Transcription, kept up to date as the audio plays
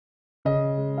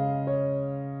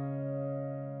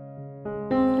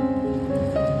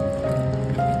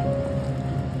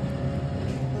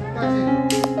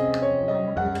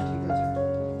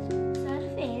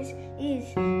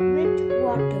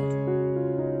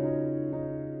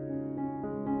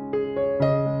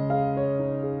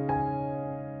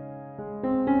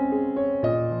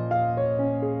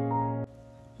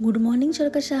Morning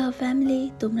সরকার Saha family,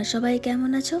 তোমরা সবাই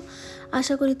কেমন আছো?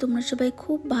 আশা করি তোমরা সবাই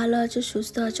খুব ভালো আছো,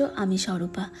 সুস্থ আছো। আমি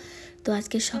স্বরূপা। তো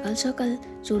আজকে সকাল সকাল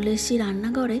চলে এসেছি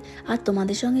রান্নাঘরে আর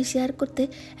তোমাদের সঙ্গে শেয়ার করতে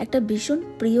একটা ভীষণ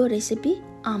প্রিয় রেসিপি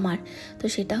আমার। তো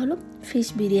সেটা হলো ফিশ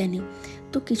বিরিয়ানি।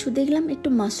 তো কিছু দেখলাম একটু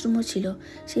মাশরুমও ছিল,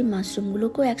 সেই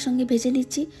মাশরুমগুলোকেও একসঙ্গে ভেজে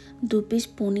নিচ্ছি। 2 পিস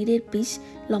পনিরের পিস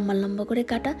লম্বা লম্বা করে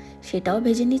কাটা, সেটাও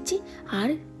ভেজে নিচ্ছি। আর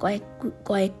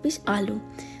কয়েক পিস আলু।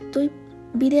 তো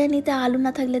বিরিয়ানিতে আলু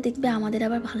না থাকলে দেখবে আমাদের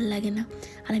আবার ভালো লাগে না।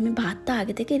 আর আমি ভাতটা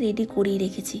আগে থেকে রেডি করেই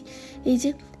রেখেছি। এই যে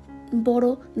বড়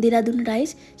দেরাদুন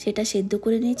রাইস, সেটা সেদ্ধ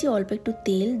করে নিয়েছি অল্প একটু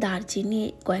তেল, দারচিনি,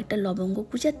 কয়েকটা লবঙ্গ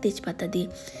কুচি আর তেজপাতা দিয়ে।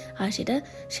 আর সেটা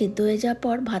সেদ্ধ হয়ে যাওয়ার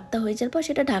পর, ভাতটা হয়ে যাওয়ার পর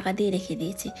সেটা ঢাকা দিয়ে রেখে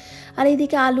দিয়েছি। আর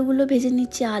এইদিকে আলুগুলো ভেজে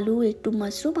নিচ্ছি, আলু, একটু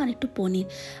মাশরুম আর একটু পনির।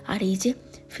 আর এই যে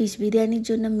ফিশ বিরিয়ানির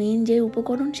জন্য মেন যে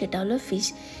উপকরণ সেটা হলো ফিশ।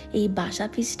 এই বাসা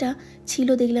ফিশটা ছিল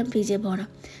দেখলাম ফ্রিজে ভরা।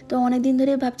 তো অনেক দিন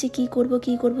ধরে ভাবছি কী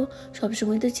করব।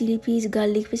 সবসময় তো চিলি ফিশ,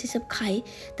 গার্লিক ফিশ এসব খাই,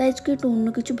 তাই আজকে একটু অন্য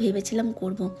কিছু ভেবেছিলাম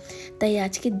করব। তাই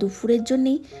আজকে দুপুরের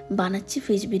জন্যেই বানাচ্ছি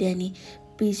ফিশ বিরিয়ানি।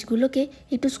 পিসগুলোকে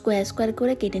একটু স্কোয়ার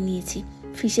করে কেটে নিয়েছি,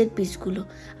 ফিশের পিসগুলো।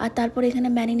 আর তারপর এখানে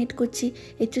ম্যারিনেট করছি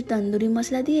একটু তন্দুরি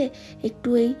মশলা দিয়ে, একটু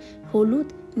এই হলুদ,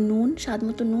 নুন, স্বাদ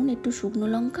মতো নুন, একটু শুকনো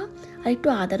লঙ্কা আর একটু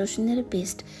আদা রসুনের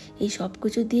পেস্ট, এই সব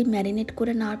কিছু দিয়ে ম্যারিনেট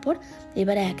করে নেওয়ার পর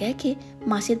এবার একে একে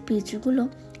মাছের পিসগুলো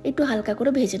একটু হালকা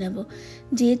করে ভেজে নেব।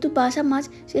 যেহেতু বাসা মাছ,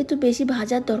 সেহেতু বেশি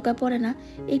ভাজার দরকার পড়ে না,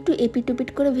 একটু এপিট ওপিট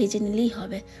করে ভেজে নিলেই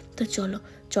হবে। তো চলো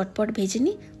চটপট ভেজে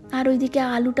নিই। আর ওইদিকে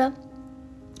আলুটা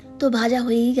তো ভাজা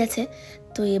হয়েই গেছে।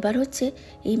 তো এবার হচ্ছে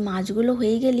এই মাছগুলো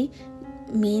হয়ে গেলেই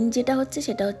মেন যেটা হচ্ছে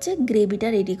সেটা হচ্ছে গ্রেভিটা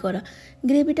রেডি করা।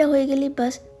 গ্রেভিটা হয়ে গেলেই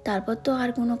বাস, তারপর তো আর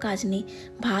কোনো কাজ নেই।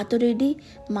 ভাতও রেডি,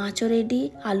 মাছও রেডি,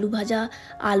 আলু ভাজা,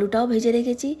 আলুটাও ভেজে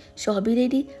রেখেছি, সবই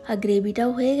রেডি। আর গ্রেভিটাও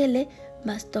হয়ে গেলে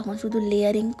বাস, তখন শুধু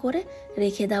লেয়ারিং করে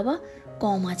রেখে দেওয়া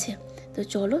কম আছে। তো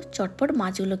চলো চটপট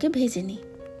মাছগুলোকে ভেজে নিই।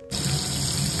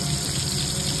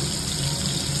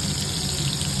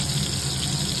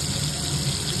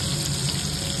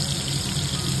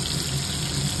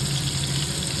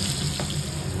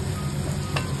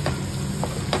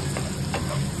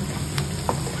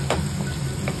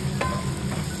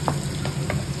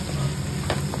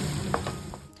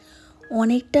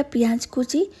 অনেকটা পেঁয়াজ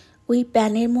কুচি ওই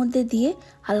প্যানের মধ্যে দিয়ে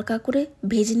হালকা করে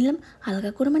ভেজে নিলাম।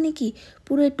 হালকা করে মানে কি,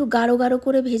 পুরো একটু গাঢ়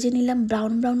করে ভেজে নিলাম,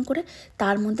 ব্রাউন করে।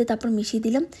 তার মধ্যে তারপর মিশিয়ে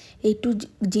দিলাম একটু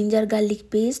জিঞ্জার গার্লিক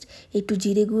পেস্ট, একটু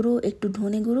জিরে গুঁড়ো, একটু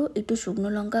ধনে গুঁড়ো, একটু শুকনো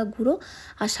লঙ্কা গুঁড়ো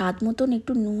আর স্বাদ মতন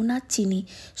একটু নুন আর চিনি,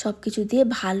 সব কিছু দিয়ে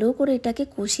ভালো করে এটাকে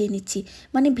কষিয়ে নিচ্ছি,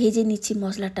 মানে ভেজে নিচ্ছি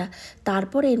মশলাটা।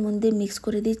 তারপর এর মধ্যে মিক্স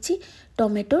করে দিচ্ছি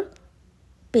টমেটোর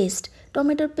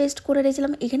পেস্ট করে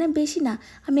রেখেছিলাম। এখানে বেশি না,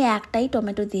 আমি একটাই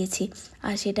টমেটো দিয়েছি।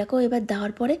 আর সেটাকেও এবার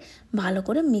দেওয়ার পরে ভালো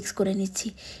করে মিক্স করে নিচ্ছি।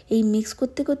 এই মিক্স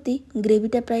করতে করতেই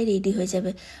গ্রেভিটা প্রায় রেডি হয়ে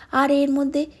যাবে। আর এর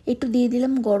মধ্যে একটু দিয়ে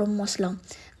দিলাম গরম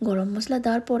মশলা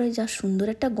দেওয়ার পরে যা সুন্দর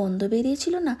একটা গন্ধ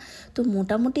বেরিয়েছিল না। তো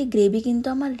মোটামুটি গ্রেভি কিন্তু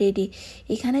আমার রেডি।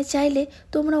 এখানে চাইলে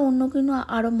তোমরা অন্য কোনো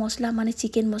আরও মশলা, মানে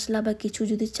চিকেন মশলা বা কিছু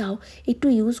যদি চাও একটু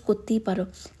ইউজ করতেই পারো,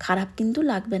 খারাপ কিন্তু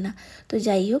লাগবে না। তো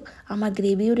যাই হোক, আমার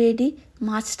গ্রেভিও রেডি,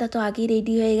 মাছটা তো আগেই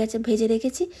রেডি হয়ে গেছে, ভেজে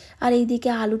রেখেছি। আর এইদিকে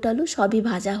আলু টালু সবই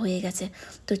ভাজা হয়ে গেছে।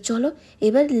 তো চলো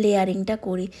এবার লেয়ারিংটা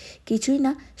করি। কিছুই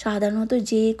না, সাধারণত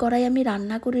যে কড়াই আমি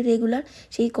রান্না করি রেগুলার,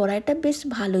 সেই কড়াইটা বেশ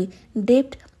ভালোই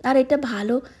ডেপথ, আর এটা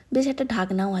ভালো বেশ একটা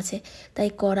ঢাকনাও আছে। তাই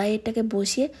কড়াইটাকে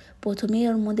বসিয়ে প্রথমেই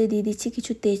ওর মধ্যে দিয়ে দিচ্ছি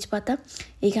কিছু তেজপাতা।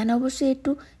 এখানে অবশ্যই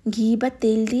একটু ঘি বা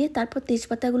তেল দিয়ে তারপর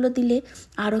তেজপাতাগুলো দিলে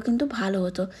আরও কিন্তু ভালো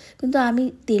হতো, কিন্তু আমি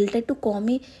তেলটা একটু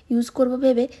কমই ইউজ করবো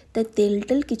ভেবে তাই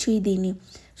তেল কিছুই দিইনি।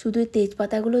 শুধু এই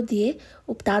তেজপাতাগুলো দিয়ে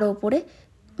তার ওপরে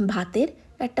ভাতের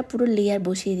একটা পুরো লেয়ার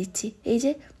বসিয়ে দিচ্ছি। এই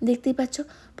যে দেখতেই পাচ্ছ,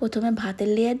 প্রথমে ভাতের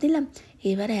লেয়ার দিলাম,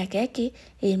 এবার একে একে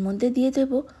এর মধ্যে দিয়ে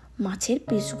দেবো মাছের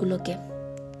পিসগুলোকে।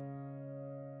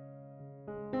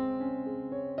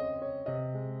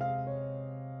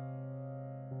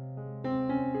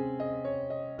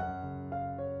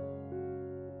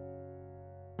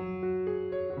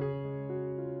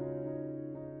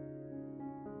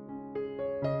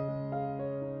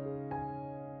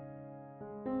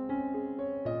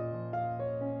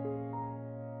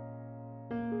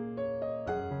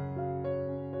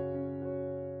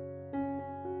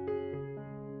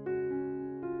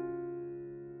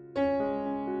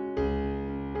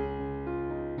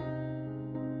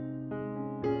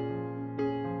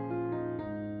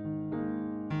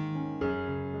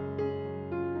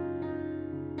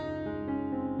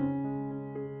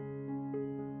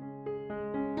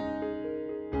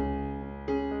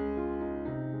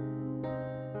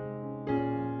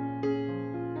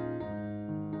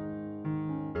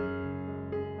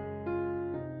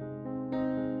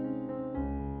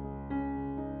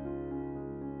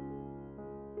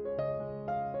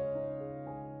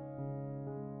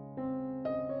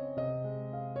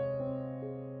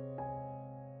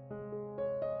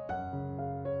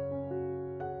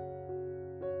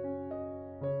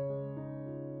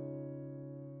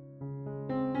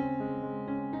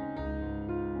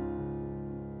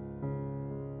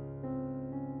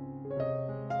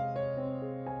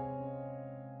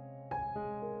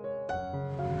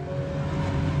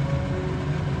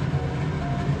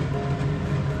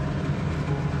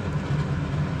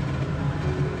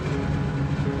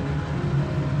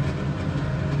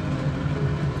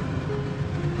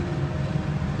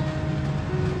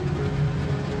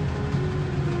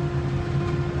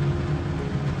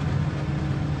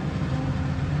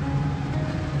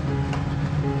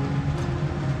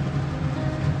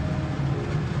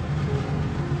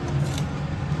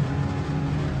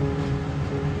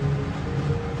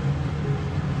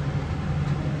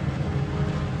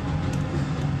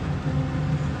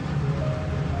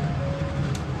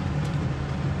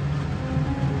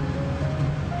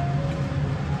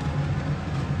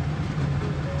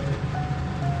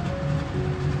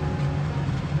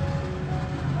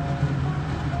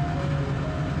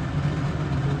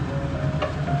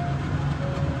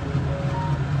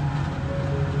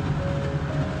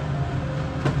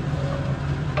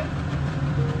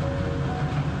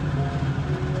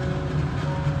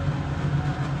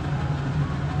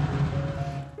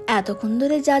 এতক্ষণ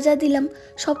ধরে যা যা দিলাম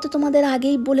সব তো তোমাদের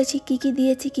আগেই বলেছি, কি কি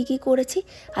দিয়েছি, কি কি করেছি।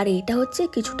 আর এটা হচ্ছে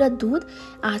কিছুটা দুধ।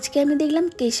 আজকে আমি দেখলাম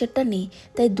কেশরটা নেই,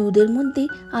 তাই দুধের মধ্যেই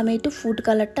আমি একটু ফুড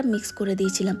কালারটা মিক্স করে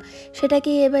দিয়েছিলাম,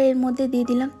 সেটাকে এবার এর মধ্যে দিয়ে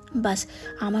দিলাম। বাস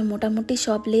আমার মোটামুটি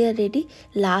সব লেয়ার রেডি।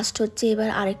 লাস্ট হচ্ছে এবার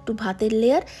আরেকটু ভাতের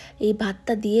লেয়ার। এই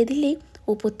ভাতটা দিয়ে দিলেই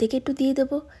ওপর থেকে একটু দিয়ে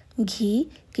দেবো ঘি,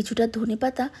 কিছুটা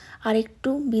ধনেপাতা, আর একটু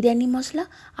বিরিয়ানি মশলা,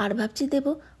 আর ভাবছি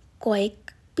দেবো কয়েক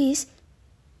পিস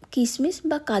কিশমিশ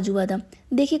বা কাজু বাদাম,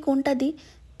 দেখি কোনটা দিই।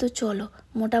 তো চলো,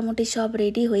 মোটামুটি সব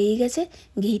রেডি হয়েই গেছে।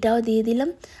 ঘিটাও দিয়ে দিলাম।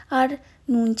 আর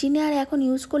নুন চিনি আর এখন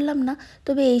ইউজ করলাম না,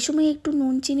 তবে এই সময় একটু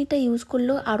নুন চিনিটা ইউজ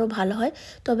করলেও আরও ভালো হয়।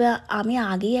 তবে আমি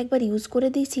আগেই একবার ইউজ করে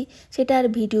দিয়েছি, সেটা আর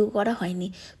ভিডিও করা হয়নি।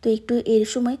 তো একটু এর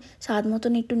সময় স্বাদ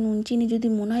মতন একটু নুন চিনি যদি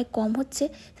মনে হয় কম হচ্ছে,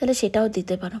 তাহলে সেটাও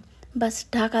দিতে পারো। বাস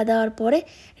ঢাকা দেওয়ার পরে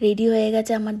রেডি হয়ে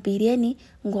গেছে আমার বিরিয়ানি,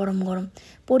 গরম গরম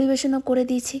পরিবেশনও করে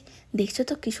দিয়েছি। দেখছো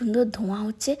তো কী সুন্দর ধোঁয়া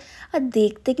হচ্ছে। আর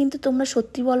দেখতে কিন্তু তোমরা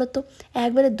সত্যি বলো তো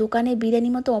একবারে দোকানে বিরিয়ানি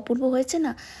মতো অপূর্ব হয়েছে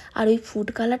না। আর ওই ফুড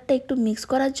কালারটা একটু মিক্স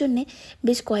করার জন্যে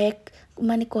বেশ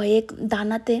কয়েক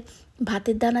দানাতে,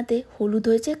 ভাতের দানাতে হলুদ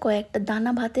হয়েছে, কয়েকটা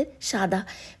দানা ভাতের সাদা,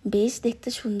 বেশ দেখতে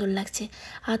সুন্দর লাগছে।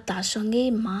 আর তার সঙ্গে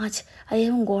এই মাছ, আর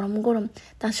এরকম গরম গরম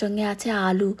তার সঙ্গে আছে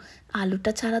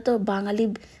আলুটা ছাড়া তো বাঙালি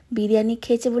বিরিয়ানি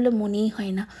খেয়েছে বলে মনেই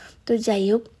হয় না। তো যাই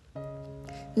হোক,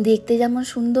 দেখতে যেমন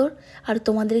সুন্দর, আর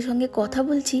তোমাদের সঙ্গে কথা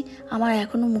বলছি আমার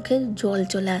এখনও মুখে জল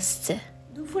চলে আসছে।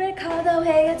 দুপুরের খাওয়া দাওয়া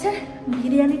হয়ে গেছে।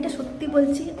 বিরিয়ানিটা সত্যি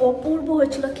বলছি অপূর্ব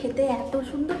হয়েছিল খেতে, এত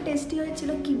সুন্দর টেস্টি হয়েছিল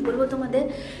কি বলবো তোমাদের।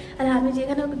 আর আমি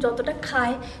যেখানে যতটা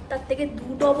খাই তার থেকে 2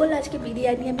 ডবল আজকে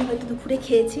বিরিয়ানি আমি হয়তো দুপুরে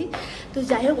খেয়েছি। তো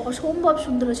যাই হোক, অসম্ভব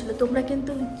সুন্দর হয়েছিল। তোমরা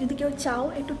কিন্তু যদি কেউ চাও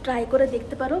একটু ট্রাই করে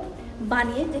দেখতে পারো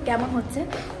বানিয়ে, যে কেমন হচ্ছে।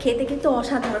 খেতে কিন্তু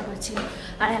অসাধারণ হয়েছিল।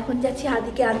 আর এখন যাচ্ছি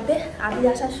আদিকে আনতে, আদি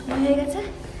আসার সময় হয়ে গেছে।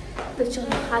 তো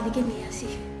চলো আদিকে নিয়ে আসি।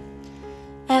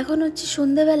 এখন হচ্ছে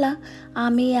সন্ধেবেলা,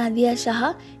 আমি আদিয়া সাহা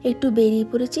একটু বেরিয়ে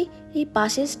পড়েছি। এই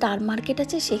পাশে স্টার মার্কেট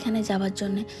আছে, সেখানে যাওয়ার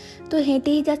জন্যে। তো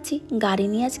হেঁটেই যাচ্ছি, গাড়ি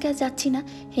নিয়ে আজকে আর যাচ্ছি না।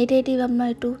 হেঁটে হেঁটেই ভাবলাম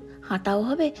একটু হাঁটাও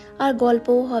হবে আর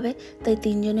গল্পও হবে, তাই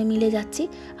 3 জনে মিলে যাচ্ছি।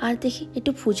 আর দেখি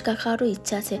একটু ফুচকা খাওয়ারও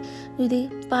ইচ্ছা আছে, যদি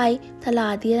পাই তাহলে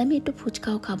আদি আর আমি একটু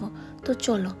ফুচকাও খাবো। তো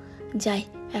চলো যাই,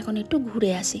 এখন একটু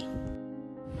ঘুরে আসি।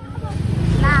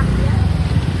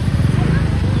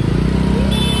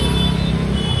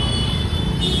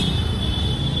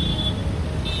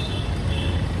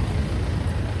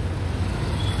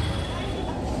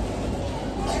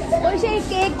 ওই সেই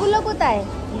কেকগুলো কোথায়?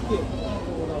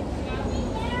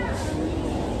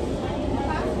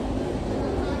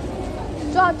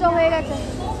 চ হয়ে গেছে।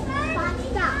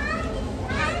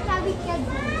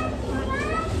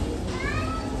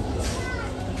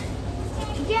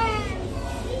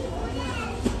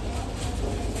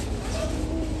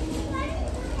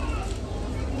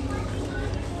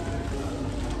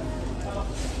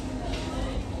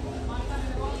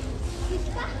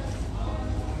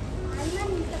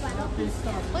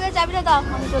 ওদের চাবিটা দাও,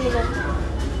 আমি চলে যাই।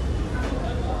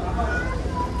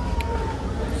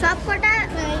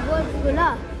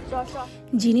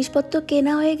 জিনিসপত্র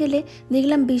কেনা হয়ে গেলে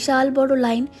দেখলাম বিশাল বড়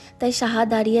লাইন, তাই সাহা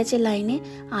দাঁড়িয়ে আছে লাইনে।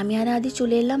 আমি আর আদি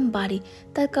চলে এলাম বাড়ি।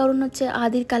 তার কারণ হচ্ছে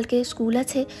আদির কালকে স্কুল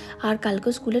আছে, আর কালকে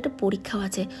স্কুলে একটা পরীক্ষাও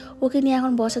আছে। ওকে নিয়ে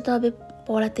এখন বসাতে হবে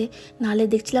পড়াতে, নাহলে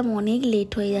দেখছিলাম অনেক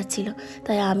লেট হয়ে যাচ্ছিল।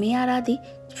 তাই আমি আর আদি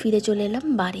ফিরে চলে এলাম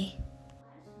বাড়ি।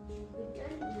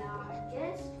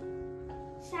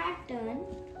 Saturn,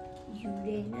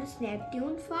 Uranus,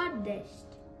 Neptune farthest.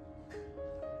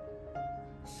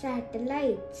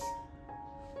 Satellites.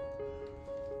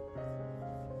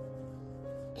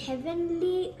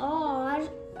 Heavenly or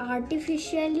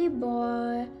artificially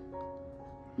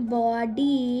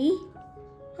body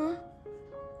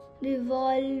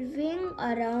revolving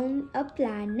around a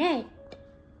planet.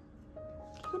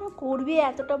 কেন করবি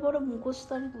এতটা বড় মুখস্থ,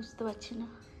 আমি বুঝতে পারছি না।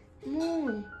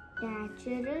 Moon,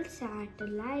 natural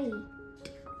satellite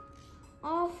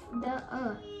of the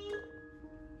Earth.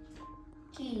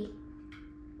 Key.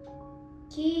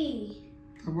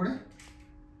 তারপরে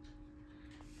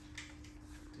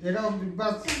এটা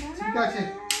বাস ঠিক আছে,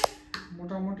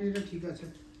 মোটামুটি এটা ঠিক আছে,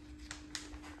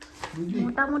 বুঝলি?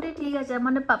 মোটামুটি ঠিক আছে,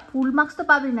 মানে ফুল মার্কস তো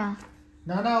পাবি না।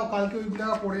 না না, ও কালকে ওইগুলো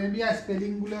পড়ে নিবি আর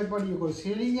স্পেলিং গুলো একবার ইয়ে করে,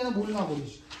 স্পেলিং যেন ভুল না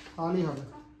করিস, তাহলেই হবে।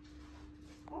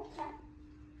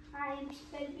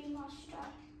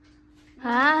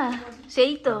 হ্যাঁ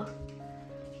সেই তো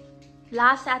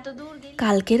লাস্ট এত দূর।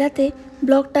 কালকে রাতে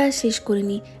ব্লগটা আর শেষ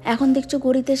করিনি, এখন দেখছো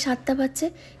ঘড়িতে 7টা বাজছে।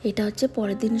 এটা হচ্ছে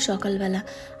পরের দিন সকালবেলা।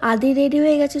 আদি রেডি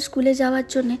হয়ে গেছে স্কুলে যাওয়ার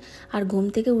জন্যে, আর ঘুম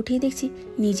থেকে উঠেই দেখছি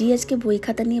নিজেই আজকে বই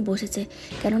খাতা নিয়ে বসেছে,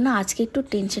 কেননা আজকে একটু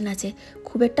টেনশন আছে,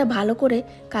 খুব একটা ভালো করে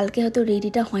কালকে হয়তো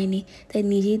রেডিটা হয়নি, তাই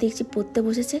নিজেই দেখছি পড়তে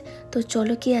বসেছে। তো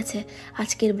চলো কি আছে,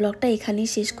 আজকের ব্লগটা এখানেই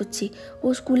শেষ করছি। ও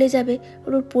স্কুলে যাবে,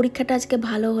 ওর পরীক্ষাটা আজকে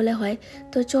ভালো হলে হয়।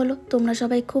 তো চলো, তোমরা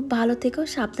সবাই খুব ভালো থেকো,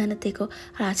 সাবধানে থেকো।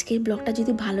 আর আজকের ব্লগটা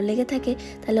যদি ভালো লেগে থাকে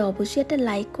তাহলে অবশ্যই একটা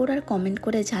লাইক করো আর কমেন্ট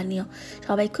করে জানিও।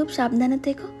 সবাই খুব সাবধানে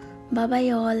থেকো। Bye bye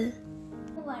all.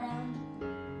 Around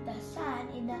the sun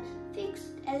in a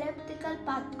fixed elliptical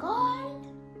path called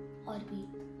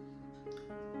orbit.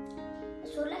 The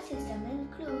solar system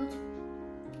includes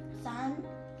Sun,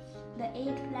 the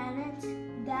 8 planets,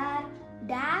 their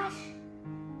dash,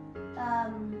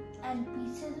 and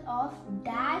pieces of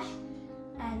dash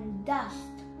and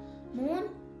dust, Moon,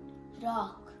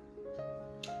 rock.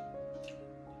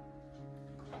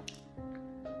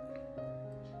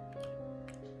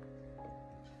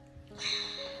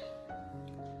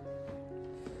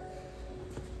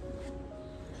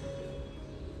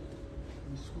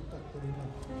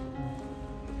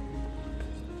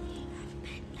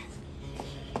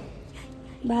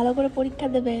 ভালো করে পরীক্ষা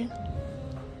দেবে।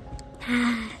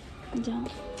 যাও।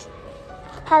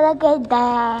 Have a good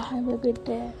day. Have a good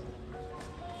day.